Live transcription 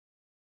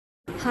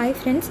Hi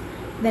friends,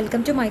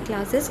 welcome to my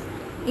classes.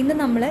 ഇന്ന്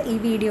നമ്മൾ ഈ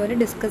വീഡിയോയിൽ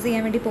ഡിസ്കസ്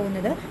ചെയ്യാൻ വേണ്ടി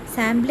പോകുന്നത്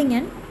sampling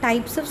and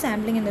types of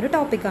sampling എന്നൊരു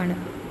ടോപ്പിക്കാണ്.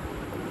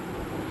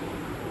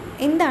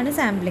 എന്താണ്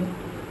സാമ്പിളിംഗ്?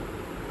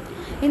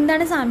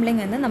 എന്താണ്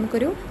സാമ്പിളിംഗ് എന്ന്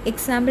നമുക്കൊരു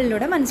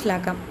എക്സാമ്പിളിലൂടെ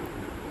മനസ്സിലാക്കാം.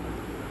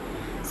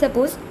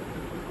 സപ്പോസ്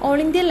ഓൾ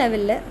ഇന്ത്യ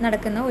ലെവലിൽ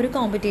നടക്കുന്ന ഒരു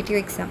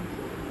കോമ്പറ്റേറ്റീവ് എക്സാം.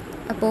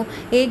 അപ്പോൾ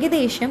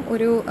ഏകദേശം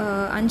ഒരു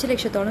 5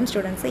 ലക്ഷത്തോളം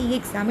സ്റ്റുഡൻസ് ഈ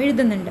എക്സാം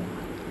എഴുതുന്നുണ്ട്.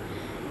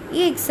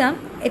 ഈ എക്സാം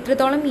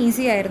എത്രത്തോളം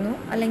ഈസി ആയിരുന്നു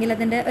അല്ലെങ്കിൽ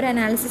അതിൻ്റെ ഒരു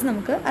അനാലിസിസ്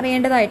നമുക്ക്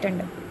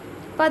അറിയേണ്ടതായിട്ടുണ്ട്.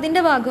 അപ്പോൾ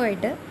അതിൻ്റെ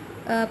ഭാഗമായിട്ട്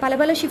പല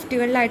പല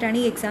ഷിഫ്റ്റുകളിലായിട്ടാണ്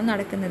ഈ എക്സാം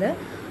നടക്കുന്നത്.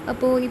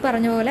 അപ്പോൾ ഈ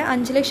പറഞ്ഞ പോലെ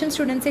 5 ലക്ഷം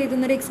സ്റ്റുഡൻസ്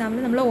എഴുതുന്നൊരു എക്സാമിൽ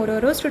നമ്മൾ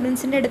ഓരോരോ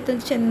സ്റ്റുഡൻസിൻ്റെ അടുത്ത്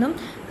ചെന്നും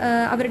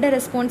അവരുടെ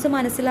റെസ്പോൺസ്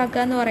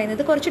മനസ്സിലാക്കുക എന്ന്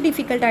പറയുന്നത് കുറച്ച്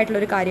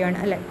ഡിഫിക്കൽട്ടായിട്ടുള്ളൊരു കാര്യമാണ്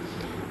അല്ലേ.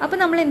 അപ്പോൾ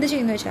നമ്മൾ എന്ത്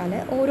ചെയ്യുന്നു വെച്ചാൽ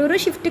ഓരോരോ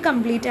ഷിഫ്റ്റ്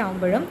കംപ്ലീറ്റ്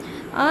ആകുമ്പോഴും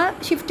ആ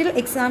ഷിഫ്റ്റിൽ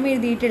എക്സാം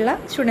എഴുതിയിട്ടുള്ള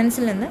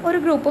സ്റ്റുഡൻസിൽ നിന്ന് ഒരു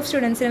ഗ്രൂപ്പ് ഓഫ്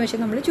സ്റ്റുഡൻസിനെ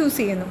വെച്ച് നമ്മൾ ചൂസ്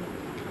ചെയ്യുന്നു.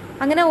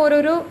 അങ്ങനെ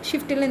ഓരോരോ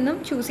ഷിഫ്റ്റിൽ നിന്നും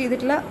ചൂസ്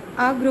ചെയ്തിട്ടുള്ള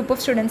ആ ഗ്രൂപ്പ്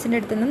ഓഫ് സ്റ്റുഡൻസിൻ്റെ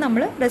അടുത്ത് നിന്ന്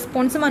നമ്മൾ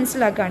റെസ്പോൺസ്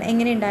മനസ്സിലാക്കുകയാണ്.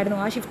 എങ്ങനെ ഉണ്ടായിരുന്നു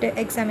ആ ഷിഫ്റ്റ്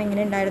എക്സാം,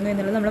 എങ്ങനെ ഉണ്ടായിരുന്നു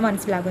എന്നുള്ളത് നമ്മൾ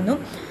മനസ്സിലാക്കുന്നു.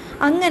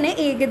 അങ്ങനെ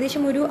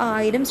ഏകദേശം ഒരു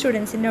 1000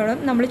 സ്റ്റുഡൻസിനോടും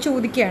നമ്മൾ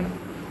ചോദിക്കുകയാണ്.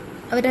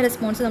 അവരുടെ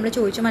റെസ്പോൺസ് നമ്മൾ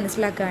ചോദിച്ച്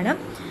മനസ്സിലാക്കുകയാണ്.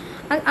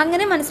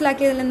 അങ്ങനെ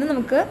മനസ്സിലാക്കിയതിൽ നിന്ന്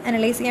നമുക്ക്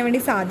അനലൈസ് ചെയ്യാൻ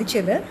വേണ്ടി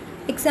സാധിച്ചത്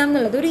എക്സാം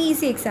എന്നുള്ളത് ഒരു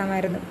ഈസി എക്സാം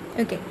ആയിരുന്നു.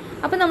 ഓക്കെ,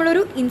 അപ്പോൾ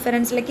നമ്മളൊരു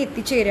ഇൻഫറൻസിലേക്ക്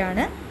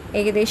എത്തിച്ചേരുകയാണ്.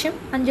 ഏകദേശം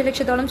 5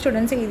 ലക്ഷത്തോളം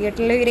സ്റ്റുഡൻസ്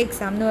എഴുതിയിട്ടുള്ള ഒരു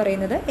എക്സാം എന്ന്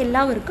പറയുന്നത്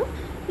എല്ലാവർക്കും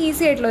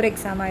ഈസി ആയിട്ടുള്ളൊരു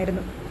എക്സാം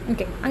ആയിരുന്നു.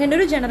 ഓക്കെ, അങ്ങനെ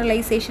ഒരു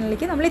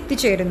ജനറലൈസേഷനിലേക്ക് നമ്മൾ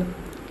എത്തിച്ചേരുന്നു.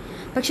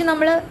 പക്ഷെ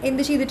നമ്മൾ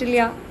എന്ത് ചെയ്തിട്ടില്ല,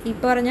 ഈ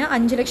പറഞ്ഞ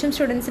 5 ലക്ഷം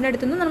സ്റ്റുഡൻസിൻ്റെ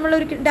അടുത്ത് നിന്ന്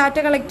നമ്മളൊരു ഡാറ്റ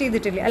കളക്ട്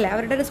ചെയ്തിട്ടില്ല അല്ലേ,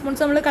 അവരുടെ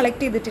റെസ്പോൺസ് നമ്മൾ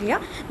കളക്ട് ചെയ്തിട്ടില്ല.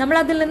 നമ്മൾ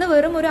അതിൽ നിന്ന്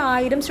വെറും ഒരു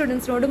 1000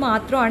 സ്റ്റുഡൻസിനോട്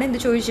മാത്രമാണ് എന്ത്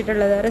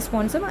ചോദിച്ചിട്ടുള്ളത്,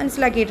 റെസ്പോൺസ്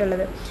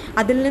മനസ്സിലാക്കിയിട്ടുള്ളത്.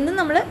 അതിൽ നിന്ന്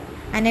നമ്മൾ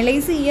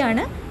അനലൈസ്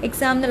ചെയ്യുകയാണ്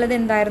എക്സാം എന്നുള്ളത്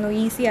എന്തായിരുന്നു,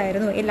 ഈസി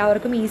ആയിരുന്നു,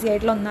 എല്ലാവർക്കും ഈസി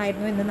ആയിട്ടുള്ള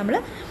ഒന്നായിരുന്നു എന്ന് നമ്മൾ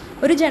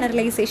ഒരു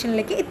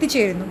ജനറലൈസേഷനിലേക്ക്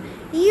എത്തിച്ചേരുന്നു.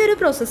 ഈ ഒരു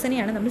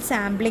പ്രോസസ്സിനെയാണ് നമ്മൾ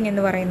സാമ്പിളിംഗ്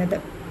എന്ന് പറയുന്നത്.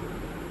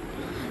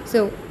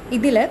 സോ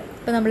ഇതിൽ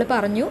ഇപ്പോൾ നമ്മൾ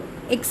പറഞ്ഞു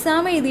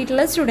എക്സാം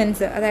എഴുതിയിട്ടുള്ള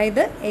സ്റ്റുഡൻസ്,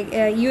 അതായത്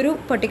ഈ ഒരു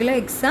പെർട്ടിക്കുലർ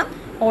എക്സാം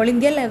ഓൾ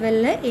ഇന്ത്യ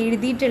ലെവലിൽ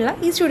എഴുതിയിട്ടുള്ള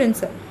ഈ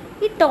സ്റ്റുഡൻസ്,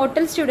 ഈ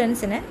ടോട്ടൽ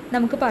സ്റ്റുഡൻസിനെ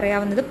നമുക്ക്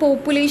പറയാവുന്നത്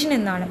പോപ്പുലേഷൻ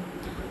എന്നാണ്.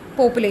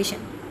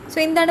 പോപ്പുലേഷൻ. സോ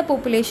എന്താണ്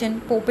population?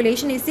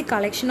 Population is the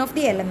collection of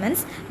the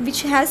elements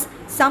which has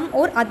some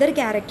or other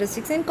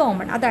characteristics in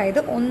common.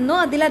 അതായത് ഒന്നോ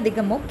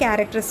അതിലധികമോ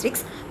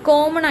ക്യാരക്ടറിസ്റ്റിക്സ്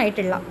കോമൺ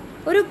ആയിട്ടുള്ള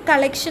ഒരു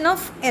കളക്ഷൻ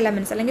ഓഫ്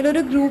എലമെൻറ്റ്സ് അല്ലെങ്കിൽ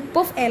ഒരു ഗ്രൂപ്പ്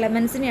ഓഫ്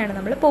എലമെൻറ്റ്സിനെയാണ്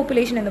നമ്മൾ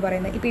പോപ്പുലേഷൻ എന്ന്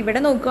പറയുന്നത്. ഇപ്പോൾ ഇവിടെ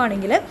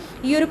നോക്കുകയാണെങ്കിൽ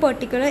ഈ ഒരു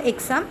പെർട്ടിക്കുലർ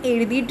എക്സാം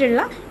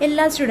എഴുതിയിട്ടുള്ള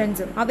എല്ലാ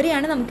സ്റ്റുഡൻസും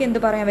അവരെയാണ് നമുക്ക് എന്ത്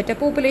പറയാൻ പറ്റുക,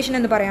 പോപ്പുലേഷൻ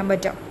എന്ന് പറയാൻ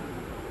പറ്റുക.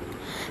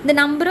 The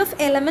number of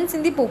elements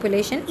in the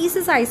population is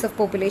the size of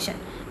population.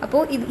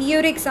 അപ്പോൾ ഈ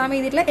ഒരു എക്സാം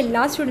എഴുതിയിട്ടുള്ള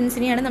എല്ലാ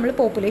സ്റ്റുഡൻസിനെയാണ് നമ്മൾ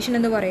പോപ്പുലേഷൻ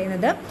എന്ന്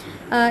പറയുന്നത്.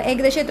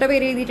 ഏകദേശം എത്ര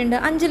പേര് എഴുതിയിട്ടുണ്ട്?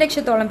 5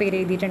 ലക്ഷത്തോളം പേര്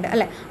എഴുതിയിട്ടുണ്ട്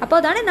അല്ലേ. അപ്പോൾ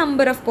അതാണ്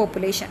നമ്പർ ഓഫ്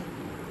പോപ്പുലേഷൻ.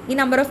 ഈ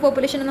നമ്പർ ഓഫ്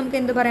പോപ്പുലേഷൻ നമുക്ക്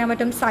എന്ത് പറയാൻ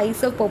പറ്റും,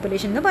 സൈസ് ഓഫ്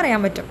പോപ്പുലേഷൻ എന്ന്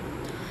പറയാൻ പറ്റും.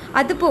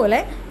 അതുപോലെ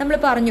നമ്മൾ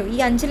പറഞ്ഞു ഈ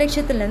 5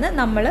 ലക്ഷത്തിൽ നിന്ന്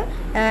നമ്മൾ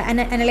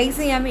അനലൈസ്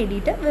ചെയ്യാൻ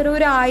വേണ്ടിയിട്ട് വെറും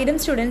ഒരു 1000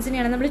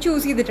 സ്റ്റുഡൻസിനെയാണ് നമ്മൾ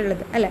ചൂസ്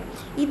ചെയ്തിട്ടുള്ളത് അല്ലേ.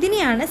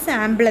 ഇതിനെയാണ്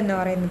സാമ്പിൾ എന്ന്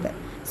പറയുന്നത്.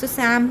 So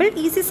sample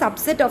is A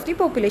subset of the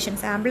population.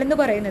 Sample എന്ന്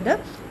പറയുന്നത്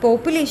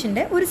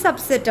പോപ്പുലേഷൻ്റെ ഒരു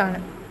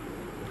സബ്സെറ്റാണ്.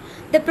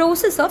 The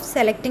process of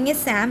selecting A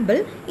sample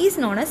is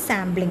known as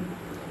sampling.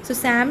 So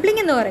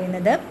sampling എന്ന്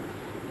പറയുന്നത്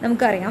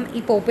നമുക്കറിയാം ഈ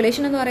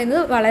പോപ്പുലേഷൻ എന്ന്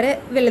പറയുന്നത് വളരെ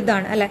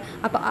വലുതാണ് അല്ലേ.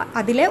 അപ്പോൾ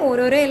അതിലെ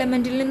ഓരോരോ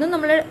എലമെൻറ്റിൽ നിന്നും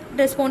നമ്മൾ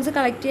റെസ്പോൺസ്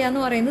കളക്ട് ചെയ്യുക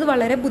എന്ന് പറയുന്നത്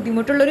വളരെ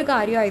ബുദ്ധിമുട്ടുള്ളൊരു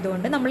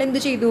കാര്യമായതുകൊണ്ട് നമ്മൾ എന്ത്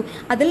ചെയ്തു,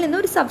 അതിൽ നിന്ന്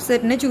ഒരു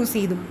സബ്സെറ്റിനെ ചൂസ്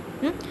ചെയ്തു.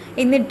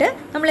 എന്നിട്ട്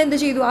നമ്മൾ എന്ത്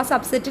ചെയ്തു, ആ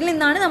സബ്സെറ്റിൽ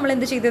നിന്നാണ് നമ്മൾ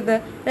എന്ത് ചെയ്തത്,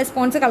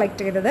 റെസ്പോൺസ്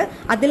കളക്ട് ചെയ്തത്.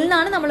 അതിൽ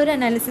നിന്നാണ് നമ്മളൊരു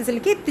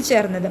അനാലിസിസിലേക്ക്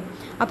എത്തിച്ചേർന്നത്.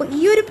 അപ്പോൾ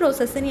ഈ ഒരു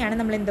പ്രോസസ്സിനെയാണ്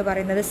നമ്മൾ എന്ത്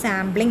പറയുന്നത്,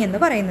 സാമ്പിളിംഗ്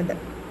എന്ന് പറയുന്നത്.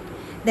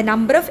 The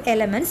number of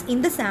elements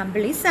in the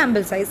sample is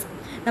sample size.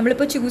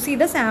 നമ്മളിപ്പോൾ ചൂസ്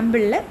ചെയ്ത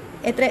സാമ്പിളിൽ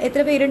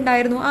എത്ര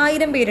പേരുണ്ടായിരുന്നു,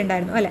 1000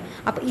 പേരുണ്ടായിരുന്നു അല്ലേ.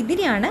 അപ്പോൾ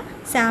ഇതിനെയാണ്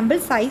സാമ്പിൾ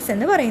സൈസ്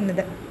എന്ന്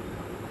പറയുന്നത്.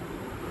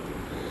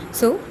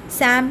 So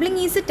sampling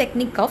is A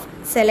technique of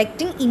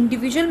selecting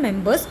individual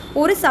members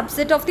or A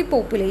subset of the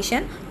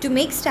population to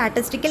make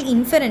statistical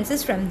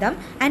inferences from them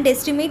and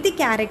estimate the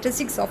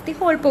characteristics of the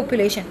whole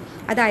population.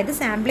 അതായത്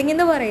sampling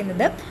എന്ന്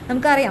പറയുന്നത്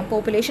നമുക്കറിയാം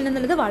population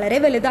എന്നുള്ളത് വളരെ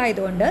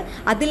വലുതായതുകൊണ്ട്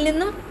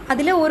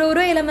അതിലെ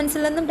ഓരോരോ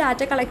എലമെൻസിൽ നിന്നും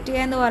data collect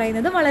ചെയ്യുക എന്ന്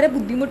പറയുന്നത് വളരെ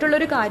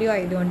ബുദ്ധിമുട്ടുള്ളൊരു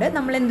കാര്യമായതുകൊണ്ട്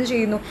നമ്മൾ എന്ത്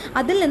ചെയ്യുന്നു,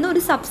 അതിൽ നിന്ന്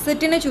ഒരു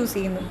സബ്സെറ്റിനെ ചൂസ്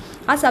ചെയ്യുന്നു.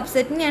 ആ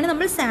സബ്സെറ്റിനെയാണ്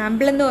നമ്മൾ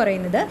സാമ്പിൾ എന്ന്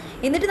പറയുന്നത്.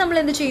 എന്നിട്ട് നമ്മൾ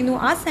എന്ത് ചെയ്യുന്നു,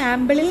 ആ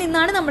സാമ്പിളിൽ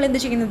നിന്നാണ് നമ്മൾ എന്ത്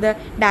ചെയ്യുന്നത്,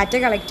 ഡാറ്റ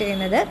കളക്ട്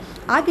ചെയ്യുന്നത്.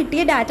 ആ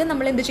കിട്ടിയ ഡാറ്റ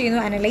നമ്മൾ എന്ത് ചെയ്യുന്നു,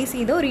 അനലൈസ്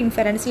ചെയ്ത് ഒരു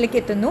ഇൻഫറൻസിലേക്ക്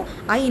എത്തുന്നു.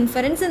 ആ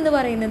ഇൻഫറൻസ് എന്ന്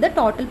പറയുന്നത്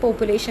ടോട്ടൽ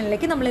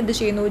പോപ്പുലേഷനിലേക്ക് നമ്മൾ എന്ത്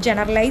ചെയ്യുന്നു,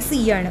 ജനറലൈസ്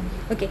ചെയ്യുകയാണ്.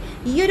 ഓക്കെ,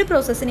 ഈ ഒരു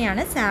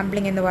പ്രോസസ്സിനെയാണ്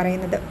സാമ്പിളിംഗ് എന്ന്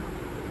പറയുന്നത്.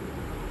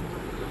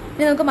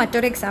 ഇനി നമുക്ക്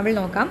മറ്റൊരു എക്സാമ്പിൾ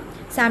നോക്കാം.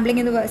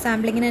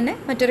 സാമ്പിളിങ്ങിന് തന്നെ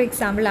മറ്റൊരു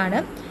എക്സാമ്പിളാണ്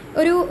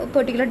ഒരു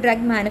പെർട്ടിക്കുലർ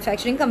ഡ്രഗ്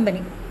മാനുഫാക്ചറിങ്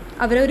കമ്പനി.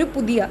 അവരൊരു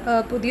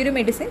പുതിയൊരു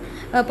മെഡിസിൻ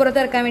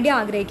പുറത്തിറക്കാൻ വേണ്ടി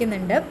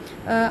ആഗ്രഹിക്കുന്നുണ്ട്.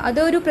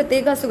 അതൊരു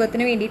പ്രത്യേക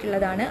അസുഖത്തിന്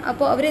വേണ്ടിയിട്ടുള്ളതാണ്.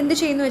 അപ്പോൾ അവരെന്ത്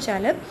ചെയ്യുന്നു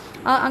വെച്ചാൽ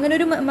അങ്ങനെ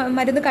ഒരു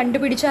മരുന്ന്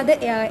കണ്ടുപിടിച്ച് അത്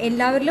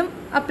എല്ലാവരിലും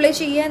അപ്ലൈ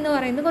ചെയ്യുക എന്ന്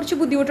പറയുന്നത് കുറച്ച്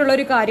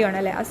ബുദ്ധിമുട്ടുള്ളൊരു കാര്യമാണ്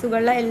അല്ലേ.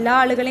 അസുഖമുള്ള എല്ലാ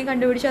ആളുകളെയും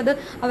കണ്ടുപിടിച്ച് അത്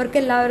അവർക്ക്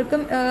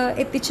എല്ലാവർക്കും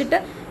എത്തിച്ചിട്ട്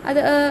അത്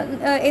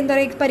എന്താ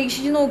പറയുക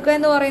പരീക്ഷിച്ച് നോക്കുക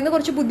എന്ന് പറയുന്നത്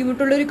കുറച്ച്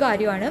ബുദ്ധിമുട്ടുള്ളൊരു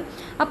കാര്യമാണ്.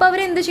 അപ്പോൾ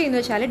അവരെന്ത് ചെയ്യുന്നു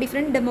വെച്ചാൽ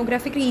ഡിഫറെൻറ്റ്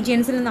ഡെമോഗ്രാഫിക്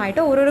റീജിയൻസിൽ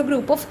നിന്നായിട്ട് ഓരോരോ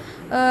ഗ്രൂപ്പ് ഓഫ്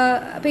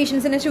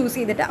പേഷ്യൻസിനെ ചൂസ്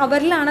ചെയ്തിട്ട്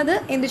അവരിലാണത്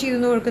എന്ത് ചെയ്തു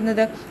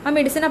നോക്കുന്നത്, ആ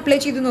മെഡിസിൻ അപ്ലൈ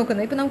ചെയ്ത്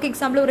നോക്കുന്നത്. ഇപ്പോൾ നമുക്ക്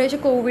എക്സാമ്പിൾ പറയുക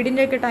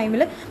കോവിഡിൻ്റെ ഒക്കെ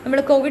ടൈമിൽ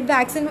നമ്മൾ കോവിഡ്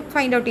വാക്സിൻ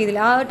ഫൈൻഡ് ഔട്ട്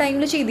ചെയ്തില്ല, ആ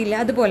ടൈമിൽ ചെയ്തില്ല,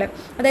 അതുപോലെ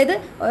അതായത്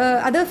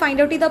അത്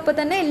ഫൈൻഡ് ഔട്ട് ചെയ്തപ്പോൾ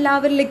തന്നെ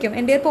എല്ലാവരിലേക്കും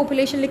എൻ്റെ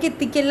പോപ്പുലേഷനിലേക്ക്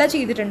എത്തിക്കല്ല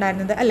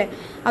ചെയ്തിട്ടുണ്ടായിരുന്നത് അല്ലേ.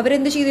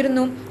 അവരെന്ത്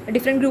ചെയ്തിരുന്നു,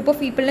 ഡിഫറെൻറ്റ് ഗ്രൂപ്പ് ഓഫ്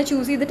പീപ്പിളിനെ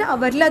ചൂസ് ചെയ്തിട്ട്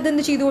അവരിൽ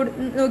അതെന്ത് ചെയ്ത്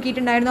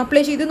നോക്കിയിട്ടുണ്ടായിരുന്നു,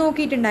 അപ്ലൈ ചെയ്ത്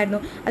നോക്കിയിട്ടുണ്ടായിരുന്നു.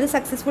 അത്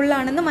സക്സസ്ഫുൾ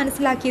ആണെന്ന്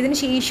മനസ്സിലാക്കിയതിന്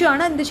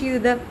ശേഷമാണ് എന്ത്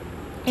ചെയ്തത്,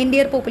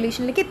 എൻ്റയർ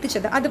പോപ്പുലേഷനിലേക്ക്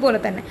എത്തിച്ചത്. അതുപോലെ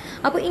തന്നെ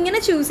അപ്പോൾ ഇങ്ങനെ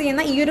ചൂസ്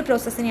ചെയ്യുന്ന ഈ ഒരു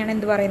പ്രോസസ്സിനെയാണ്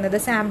എന്ത് പറയുന്നത്,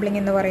 സാമ്പിളിംഗ്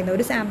എന്ന് പറയുന്നത്.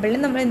 ഒരു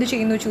സാമ്പിളിൽ നമ്മൾ എന്ത്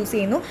ചെയ്യുന്നു, ചൂസ്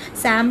ചെയ്യുന്നു,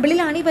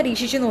 സാമ്പിളിലാണ് ഈ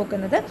പരീക്ഷിച്ച്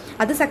നോക്കുന്നത്,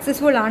 അത്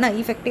സക്സസ്ഫുൾ ആണ്,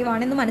 ഇഫക്റ്റീവ്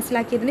ആണെന്ന്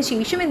മനസ്സിലാക്കിയതിന്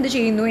ശേഷം എന്ത്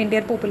ചെയ്യുന്നു,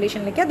 എൻ്റയർ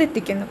പോപ്പുലേഷനിലേക്ക് അത്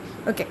എത്തിക്കുന്നു.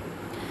 Okay,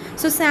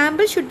 so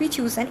sample should be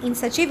chosen in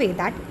such a way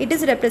that it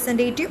is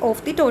representative of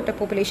the total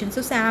population.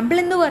 so sample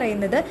എന്ന്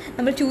പറയുന്നത്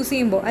നമ്മൾ ചൂസ്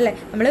ചെയ്യുമ്പോൾ അല്ലേ,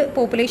 നമ്മൾ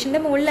പോപ്പുലേഷൻ്റെ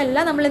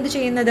മുകളിലല്ല നമ്മൾ എന്ത്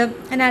ചെയ്യുന്നത്,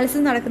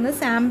 അനാലിസിസ് നടക്കുന്നത്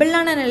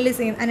സാമ്പിളിലാണ്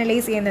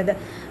അനലൈസ് ചെയ്യുന്നത്.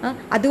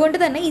 അതുകൊണ്ട്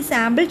തന്നെ ഈ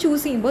സാമ്പിൾ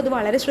ചൂസ് ചെയ്യുമ്പോൾ അത്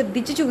വളരെ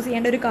ശ്രദ്ധിച്ച് ചൂസ്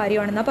ചെയ്യേണ്ട ഒരു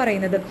കാര്യമാണെന്നാണ്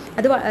പറയുന്നത്.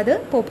 അത്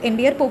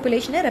എൻ്റയർ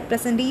പോപ്പുലേഷനെ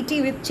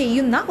റെപ്രസെൻറ്റേറ്റീവ്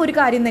ചെയ്യുന്ന ഒരു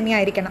കാര്യം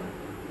തന്നെയായിരിക്കണം.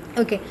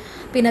 ഓക്കെ,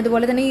 പിന്നെ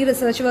അതുപോലെ തന്നെ ഈ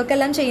റിസർച്ച് വർക്ക്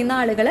എല്ലാം ചെയ്യുന്ന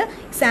ആളുകൾ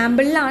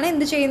സാമ്പിളിലാണ്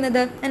എന്ത് ചെയ്യുന്നത്,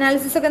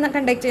 അനാലിസിസ് ഒക്കെ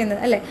കണ്ടക്ട്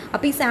ചെയ്യുന്നത് അല്ലേ.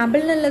 അപ്പോൾ ഈ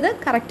സാമ്പിളിനുള്ളത്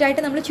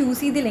കറക്റ്റായിട്ട് നമ്മൾ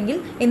ചൂസ് ചെയ്തില്ലെങ്കിൽ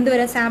എന്ത്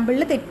വരാം,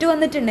 സാമ്പിളിൽ തെറ്റ്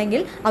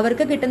വന്നിട്ടുണ്ടെങ്കിൽ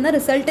അവർക്ക് കിട്ടുന്ന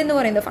റിസൾട്ട് എന്ന്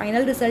പറയുന്നത്,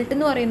 ഫൈനൽ റിസൾട്ട്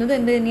എന്ന് പറയുന്നത്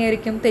എന്ത്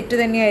തന്നെയായിരിക്കും, തെറ്റ്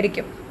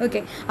തന്നെയായിരിക്കും.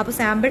 ഓക്കെ, അപ്പോൾ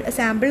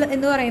സാമ്പിൾ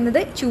എന്ന്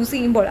പറയുന്നത് ചൂസ്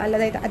ചെയ്യുമ്പോൾ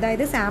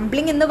അതായത്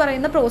സാമ്പിളിംഗ് എന്ന്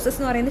പറയുന്ന പ്രോസസ്സ്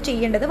എന്ന് പറയുന്നത്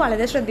ചെയ്യേണ്ടത്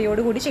വളരെ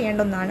ശ്രദ്ധയോടുകൂടി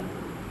ചെയ്യേണ്ട ഒന്നാണ്.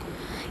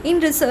 In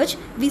research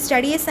we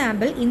study A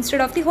sample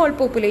instead of the whole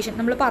population.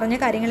 നമ്മൾ പറഞ്ഞ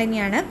കാര്യങ്ങൾ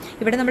തന്നെയാണ്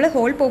ഇവിടെ നമ്മൾ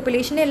ഹോൾ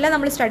പോപ്പുലേഷനെ അല്ല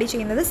നമ്മൾ സ്റ്റഡി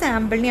ചെയ്യുന്നത്,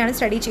 സാമ്പിളിനെയാണ്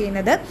സ്റ്റഡി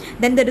ചെയ്യുന്നത്.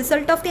 Then the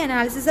result of the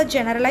analysis R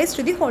generalise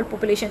to the whole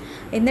population.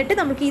 എന്നിട്ട്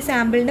നമുക്ക് ഈ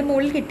സാമ്പിളിൻ്റെ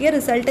മുകളിൽ കിട്ടിയ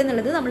റിസൾട്ട്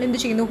എന്നുള്ളത് നമ്മൾ എന്ത്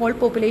ചെയ്യുന്നു, ഹോൾ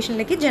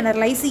പോപ്പുലേഷനിലേക്ക്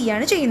ജനറലൈസ്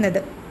ചെയ്യുകയാണ്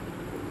ചെയ്യുന്നത്.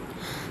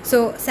 സോ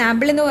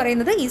സാമ്പിൾ എന്ന്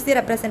പറയുന്നത് is the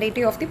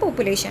representative of the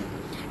population.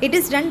 It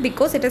is done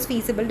because it is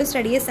feasible to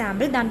study A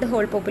sample than the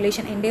whole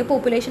population. എൻ്റെ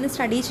പോപ്പുലേഷൻ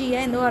സ്റ്റഡി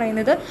ചെയ്യുക എന്ന്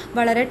പറയുന്നത്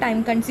വളരെ ടൈം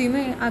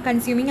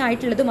കൺസ്യൂമിങ്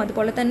ആയിട്ടുള്ളതും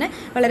അതുപോലെ തന്നെ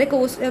വളരെ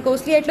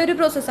കോസ്റ്റ്ലി ആയിട്ടുള്ളൊരു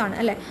പ്രോസസ്സാണ്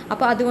അല്ലേ.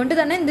 അപ്പോൾ അതുകൊണ്ട്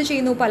തന്നെ എന്ത്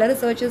ചെയ്യുന്നു, പല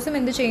റിസർച്ചേഴ്സും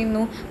എന്ത്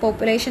ചെയ്യുന്നു,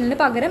 പോപ്പുലേഷനിന്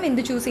പകരം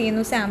എന്ത് ചൂസ്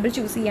ചെയ്യുന്നു, സാമ്പിൾ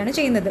ചൂസ് ചെയ്യുകയാണ്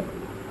ചെയ്യുന്നത്.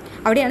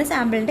 അവിടെയാണ്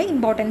സാമ്പിളിൻ്റെ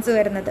ഇമ്പോർട്ടൻസ്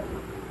വരുന്നത്.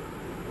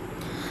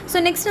 സോ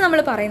നെക്സ്റ്റ് നമ്മൾ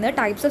പറയുന്നത്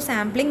types of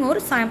sampling or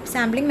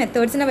sampling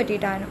മെത്തേഡ്സിനെ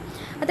പറ്റിയിട്ടാണ്.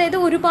 അതായത്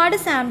ഒരുപാട്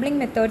സാമ്പിളിംഗ്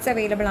മെത്തേഡ്സ്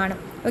അവൈലബിൾ ആണ്.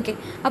 ഓക്കെ,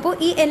 അപ്പോൾ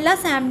ഈ എല്ലാ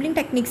സാമ്പിളിംഗ്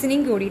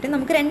ടെക്നിക്സിനെയും കൂടിയിട്ട്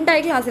നമുക്ക്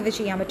രണ്ടായി ക്ലാസിഫൈ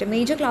ചെയ്യാൻ പറ്റും.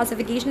 മേജർ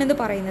ക്ലാസിഫിക്കേഷൻ എന്ന്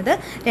പറയുന്നത്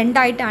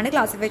രണ്ടായിട്ടാണ്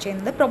ക്ലാസിഫൈ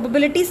ചെയ്യുന്നത്,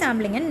 probability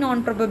sampling and non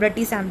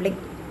probability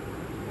sampling.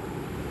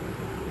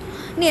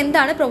 ഇനി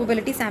എന്താണ്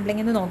പ്രോബബിലിറ്റി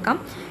സാമ്പിളിംഗ് എന്ന് നോക്കാം.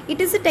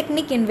 It is A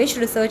technique in which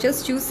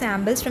researchers choose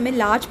samples from A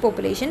large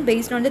population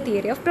based on the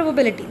theory of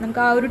probability.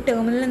 നമുക്ക് ആ ഒരു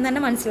ടേമിൽ നിന്ന്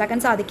തന്നെ മനസ്സിലാക്കാൻ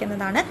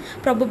സാധിക്കുന്നതാണ്.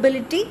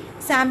 പ്രോബബിലിറ്റി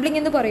സാമ്പിളിംഗ്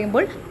എന്ന്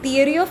പറയുമ്പോൾ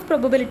തിയറി ഓഫ്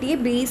പ്രോബബിലിറ്റിയെ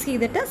ബേസ്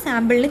ചെയ്തിട്ട്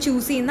സാമ്പിളിനെ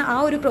ചൂസ് ചെയ്യുന്ന ആ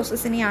ഒരു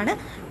പ്രോസസ്സിനെയാണ്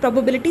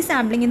പ്രോബബിലിറ്റി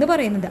സാമ്പിളിംഗ് എന്ന്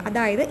പറയുന്നത്.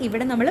 അതായത്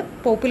ഇവിടെ നമ്മൾ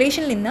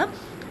പോപ്പുലേഷനിൽ നിന്ന്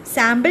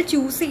സാമ്പിൾ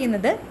ചൂസ്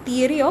ചെയ്യുന്നത്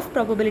തിയറി ഓഫ്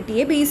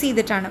പ്രോബബിലിറ്റിയെ ബേസ്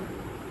ചെയ്തിട്ടാണ്.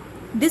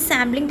 This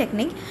sampling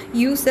technique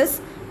uses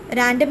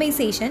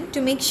randomization to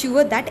make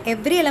sure that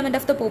every element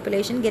of the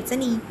population gets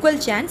an equal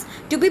chance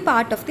to be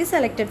part of the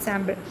selected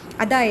sample.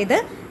 അതായത്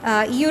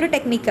ഈ ഒരു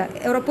ടെക്നിക്ക്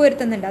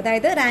ഉറപ്പുവരുത്തുന്നുണ്ട്.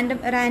 അതായത്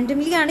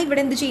randomly ആണ്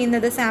ഇവിടെ എന്ത്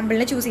ചെയ്യുന്നത്,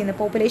 സാമ്പിളിനെ ചൂസ് ചെയ്യുന്നത്.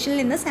 പോപ്പുലേഷനിൽ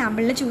നിന്ന്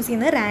സാമ്പിളിനെ ചൂസ്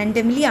ചെയ്യുന്നത്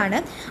റാൻഡംലി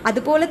ആണ്.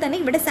 അതുപോലെ തന്നെ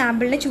ഇവിടെ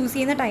സാമ്പിളിനെ ചൂസ്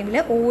ചെയ്യുന്ന ടൈമിൽ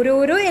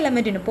ഓരോരോ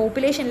എലമെൻറ്റിനും,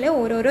 പോപ്പുലേഷനിലെ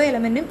ഓരോരോ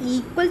എലമെൻറ്റിനും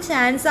ഈക്വൽ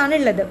ചാൻസ് ആണ്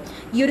ഉള്ളത്.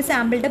 ഈ ഒരു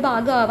സാമ്പിളിൻ്റെ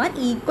ഭാഗമാവാൻ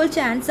ഈക്വൽ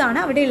ചാൻസ്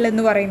ആണ് അവിടെ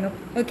ഉള്ളതെന്ന് പറയുന്നു.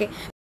 Okay,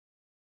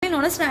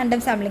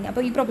 random sampling.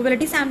 അപ്പോൾ ഈ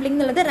പ്രോബബിലിറ്റി സാമ്പിളിംഗ്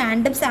എന്നുള്ളത്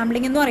റാൻഡം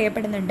സാമ്പിളിംഗ് എന്നും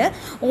അറിയപ്പെടുന്നുണ്ട്.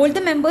 All the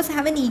members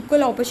have an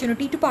equal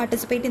opportunity to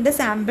participate in the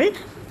sample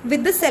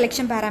with the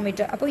selection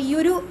parameter. അപ്പോൾ ഈ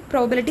ഒരു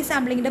പ്രോബബിലിറ്റി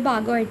സാമ്പിളിങ്ങിൻ്റെ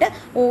ഭാഗമായിട്ട്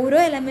ഓരോ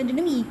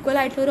എലമെൻറ്റിനും ഈക്വൽ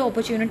ആയിട്ടുള്ള ഒരു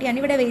ഓപ്പർച്യൂണിറ്റിയാണ്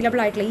ഇവിടെ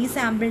അവൈലബിൾ ആയിട്ടുള്ളത് ഈ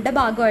സാമ്പിളിൻ്റെ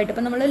ഭാഗമായിട്ട്.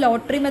 ഇപ്പോൾ നമ്മൾ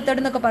ലോട്ടറി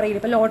മെത്തേഡ് എന്നൊക്കെ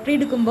പറയില്ല, ഇപ്പോൾ ലോട്ടറി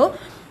എടുക്കുമ്പോൾ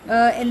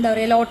എന്താ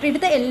പറയുക, ലോട്ടറി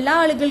എടുത്ത എല്ലാ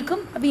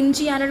ആളുകൾക്കും വിൻ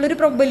ചെയ്യാനുള്ളൊരു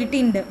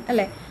പ്രോബബിലിറ്റി ഉണ്ട്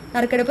അല്ലേ.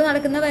 നറുക്കെടുപ്പ്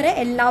നടക്കുന്നവരെ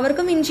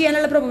എല്ലാവർക്കും വിൻ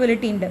ചെയ്യാനുള്ള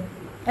പ്രോബബിലിറ്റി ഉണ്ട്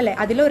അല്ലേ.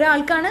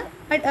 അതിലൊരാൾക്കാണ്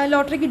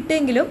ലോട്ടറി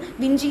കിട്ടുമെങ്കിലും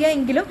വിൻ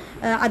ചെയ്യുമെങ്കിലും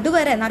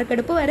അതുവരെ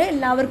നറുക്കെടുപ്പ് വരെ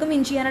എല്ലാവർക്കും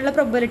വിൻ ചെയ്യാനുള്ള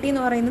പ്രോബബിലിറ്റി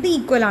എന്ന് പറയുന്നത്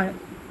ഈക്വൽ ആണ്.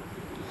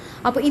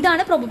 അപ്പോൾ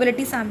ഇതാണ്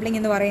പ്രോബബിലിറ്റി സാമ്പിളിംഗ്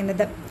എന്ന്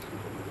പറയുന്നത്.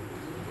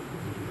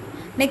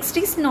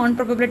 Next is known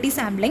probability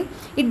sampling.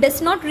 It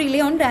does not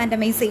relay on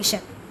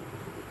randomisation.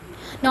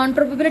 Non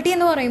probability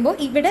എന്ന് പറയുമ്പോൾ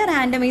ഇവിടെ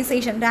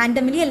റാൻഡമൈസേഷൻ,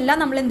 റാൻഡമിലി അല്ല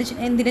നമ്മൾ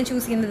എന്തിനെ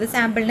ചൂസ് ചെയ്യുന്നത്,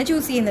 സാമ്പിളിനെ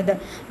ചൂസ് ചെയ്യുന്നത്.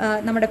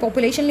 നമ്മുടെ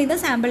പോപ്പുലേഷനിൽ നിന്ന്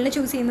സാമ്പിളിനെ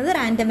ചൂസ് ചെയ്യുന്നത്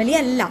റാൻഡമിലി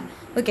അല്ല.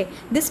 Okay,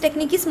 this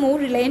technique is more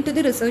reliant to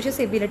the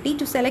researchers ability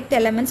to select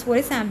elements four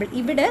A sample.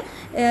 ഇവിടെ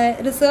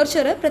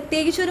റിസർച്ചർ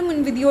പ്രത്യേകിച്ച് ഒരു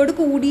മുൻവിധിയോട്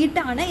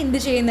കൂടിയിട്ടാണ് എന്ത്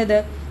ചെയ്യുന്നത്,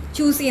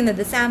 ചൂസ്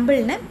ചെയ്യുന്നത്,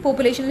 സാമ്പിളിനെ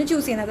പോപ്പുലേഷനിൽ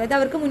ചൂസ് ചെയ്യുന്നത്. അതായത്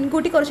അവർക്ക്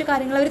മുൻകൂട്ടി കുറച്ച്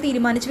കാര്യങ്ങൾ അവർ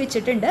തീരുമാനിച്ച്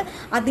വെച്ചിട്ടുണ്ട്.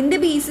 അതിൻ്റെ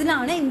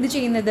ബേസിലാണ് എന്ത്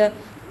ചെയ്യുന്നത്,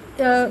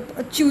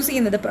 ചൂസ്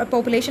ചെയ്യുന്നത്,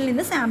 പോപ്പുലേഷനിൽ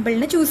നിന്ന്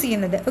സാമ്പിളിനെ ചൂസ്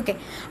ചെയ്യുന്നത്. Okay,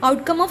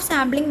 outcome of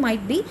sampling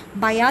might be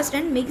biased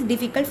and makes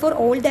difficult for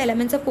all the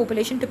elements of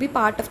population to B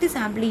part of the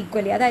sample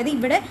equally. അതായത്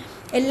ഇവിടെ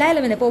എല്ലാ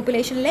എലമെൻറ്റ്,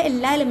 പോപ്പുലേഷനിലെ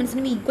എല്ലാ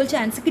എലമെൻറ്റ്സിനും ഈക്വൽ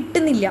ചാൻസ്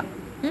കിട്ടുന്നില്ല.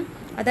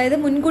 അതായത്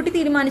മുൻകൂട്ടി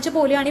തീരുമാനിച്ച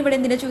പോലെയാണ് ഇവിടെ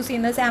എന്തിനെ ചൂസ്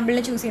ചെയ്യുന്നത്,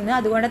 സാമ്പിളിനെ ചൂസ് ചെയ്യുന്നത്.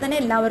 അതുകൊണ്ട് തന്നെ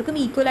എല്ലാവർക്കും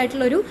ഈക്വൽ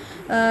ആയിട്ടുള്ളൊരു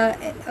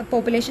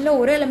പോപ്പുലേഷനിലെ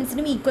ഓരോ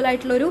എലമെൻസിനും ഈക്വൽ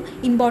ആയിട്ടുള്ളൊരു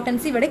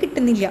ഇമ്പോർട്ടൻസ് ഇവിടെ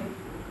കിട്ടുന്നില്ല.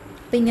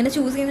 അപ്പോൾ ഇങ്ങനെ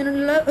ചൂസ്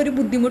ചെയ്യുന്നതിനുള്ള ഒരു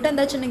ബുദ്ധിമുട്ട്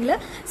എന്താ വെച്ചിട്ടുണ്ടെങ്കിൽ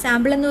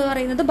സാമ്പിൾ എന്ന്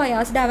പറയുന്നത്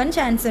ബയാസ്ഡ് ആവാൻ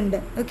ചാൻസ് ഉണ്ട്.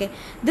 Okay,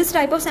 this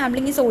type of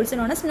sampling is also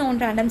known as non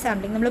random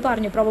sampling. നമ്മൾ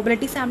പറഞ്ഞു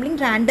പ്രോബബിലിറ്റി സാമ്പിളിംഗ്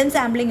റാൻഡം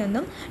സാമ്പിളിംഗ്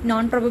എന്നും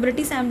non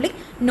probability sampling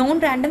non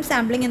random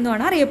sampling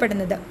എന്നുമാണ്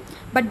അറിയപ്പെടുന്നത്.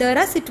 ബട്ട് ദർ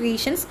ആർ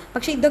സിറ്റുവേഷൻസ്,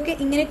 പക്ഷേ ഇതൊക്കെ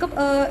ഇങ്ങനെയൊക്കെ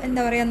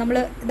എന്താ പറയുക നമ്മൾ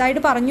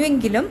ഇതായിട്ട്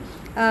പറഞ്ഞുവെങ്കിലും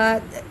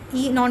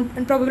ഈ നോൺ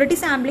പ്രോബബിലിറ്റി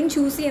സാമ്പിളിംഗ്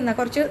ചൂസ് ചെയ്യുന്ന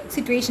കുറച്ച്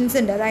സിറ്റുവേഷൻസ്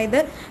ഉണ്ട്. അതായത്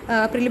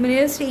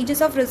preliminary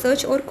stages of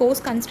research or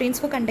cost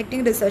constraints for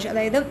conducting research.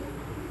 അതായത്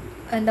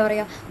എന്താ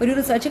പറയുക, ഒരു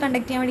റിസർച്ച്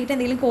കണ്ടക്ട് ചെയ്യാൻ വേണ്ടിയിട്ട്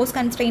എന്തെങ്കിലും കോസ്റ്റ്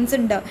കൺസ്ട്രെയിൻസ്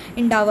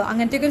ഉണ്ടാവുക,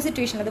 അങ്ങനത്തെ ഒരു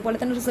സിറ്റുവേഷൻ. അതുപോലെ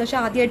തന്നെ റിസർച്ച്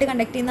ആദ്യമായിട്ട്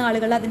കണ്ടക്ട് ചെയ്യുന്ന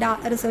ആളുകൾ അതിൻ്റെ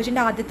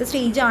റിസർച്ചിൻ്റെ ആദ്യത്തെ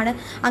സ്റ്റേജാണ്.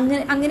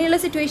 അങ്ങനെയുള്ള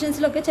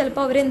സിറ്റുവേഷൻസിലൊക്കെ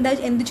ചിലപ്പോൾ അവർ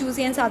എന്ത് ചൂസ്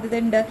ചെയ്യാൻ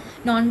സാധ്യതയുണ്ട്,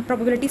 നോൺ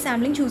പ്രോബബിലിറ്റി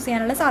സാമ്പിളിംഗ് ചൂസ്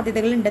ചെയ്യാനുള്ള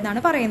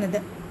സാധ്യതകളുണ്ടെന്നാണ് പറയുന്നത്.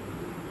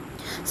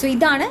 സോ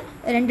ഇതാണ്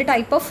രണ്ട്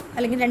ടൈപ്പ് ഓഫ്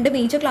അല്ലെങ്കിൽ രണ്ട്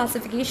major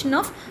classification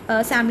of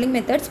sampling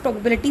methods,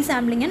 probability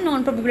sampling and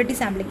non probability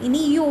sampling.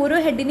 ഇനി ഈ ഓരോ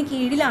ഹെഡിന്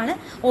കീഴിലാണ്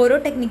ഓരോ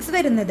ടെക്നിക്സ്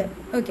വരുന്നത്.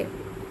 ഓക്കെ,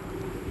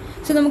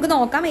 സോ നമുക്ക്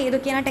നോക്കാം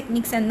ഏതൊക്കെയാണ്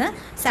ടെക്നിക്സ് എന്ന്.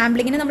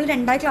 സാമ്പിളിങ്ങിനെ നമ്മൾ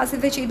രണ്ടായി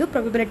ക്ലാസിഫൈ ചെയ്തു,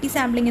 പ്രോബബിലിറ്റി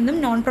സാമ്പിളിംഗ് എന്നും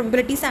നോൺ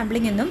പ്രോബബിലിറ്റി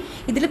സാമ്പിളിംഗ് എന്നും.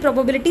 ഇതിൽ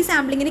പ്രോബബിലിറ്റി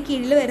സാമ്പിളിങ്ങിന്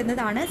കീഴിൽ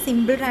വരുന്നതാണ്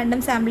simple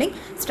random sampling,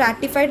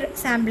 stratified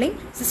sampling,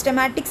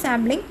 systematic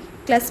sampling,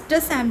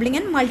 cluster sampling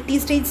and multi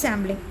stage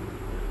sampling.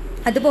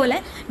 അതുപോലെ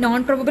നോൺ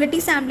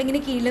പ്രോബബിലിറ്റി സാമ്പിളിങ്ങിന്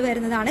കീഴിൽ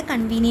വരുന്നതാണ്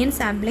convenient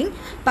sampling,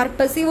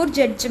 purposive or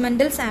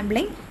judgemental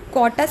sampling,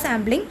 quota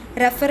sampling,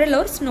 referral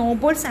or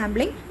snowball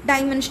sampling,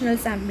 dimensional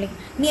sampling.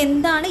 ഇനി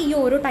എന്താണ് ഈ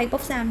ഓരോ ടൈപ്പ്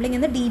ഓഫ് സാമ്പിളിംഗ്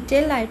എന്ന്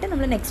detailed ആയിട്ട്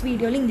നമ്മൾ നെക്സ്റ്റ്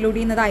വീഡിയോയിൽ ഇൻക്ലൂഡ്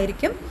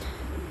ചെയ്യുന്നതായിരിക്കും.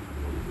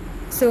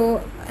 സോ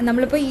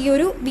നമ്മളിപ്പോൾ ഈ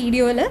ഒരു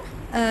വീഡിയോയിൽ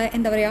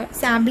എന്താ പറയുക,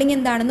 സാമ്പിളിംഗ്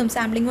എന്താണെന്നും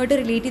സാമ്പിളിങ്ങുമായിട്ട്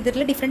റിലേറ്റ്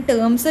ചെയ്തിട്ടുള്ള ഡിഫറെൻറ്റ്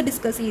ടേംസ്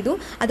ഡിസ്കസ് ചെയ്തു.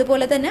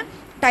 അതുപോലെ തന്നെ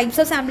types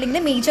of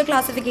സാമ്പിളിങ്ങിൻ്റെ major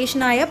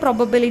ക്ലാസിഫിക്കേഷനായ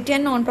probability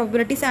and non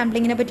probability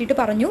സാമ്പിളിങ്ങിനെ പറ്റിയിട്ട്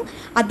പറഞ്ഞു.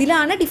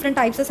 അതിലാണ് ഡിഫറെൻറ്റ്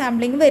ടൈപ്സ് ഓഫ്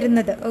സാമ്പിളിംഗ്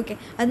വരുന്നത്. ഓക്കെ,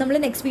 അത് നമ്മൾ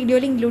നെക്സ്റ്റ്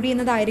വീഡിയോയിൽ ഇൻക്ലൂഡ്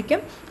ചെയ്യുന്നതായിരിക്കും.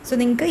 സോ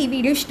നിങ്ങൾക്ക് ഈ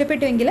വീഡിയോ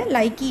ഇഷ്ടപ്പെട്ടുവെങ്കിൽ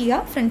ലൈക്ക്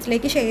ചെയ്യുക,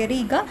 ഫ്രണ്ട്സിലേക്ക് ഷെയർ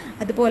ചെയ്യുക,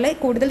 അതുപോലെ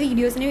കൂടുതൽ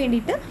വീഡിയോസിന്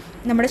വേണ്ടിയിട്ട്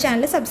നമ്മുടെ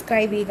ചാനൽ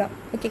സബ്സ്ക്രൈബ് ചെയ്യുക.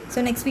 ഓക്കെ,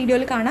 സോ നെക്സ്റ്റ്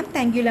വീഡിയോയിൽ കാണാം.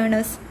 Thank you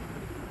learners.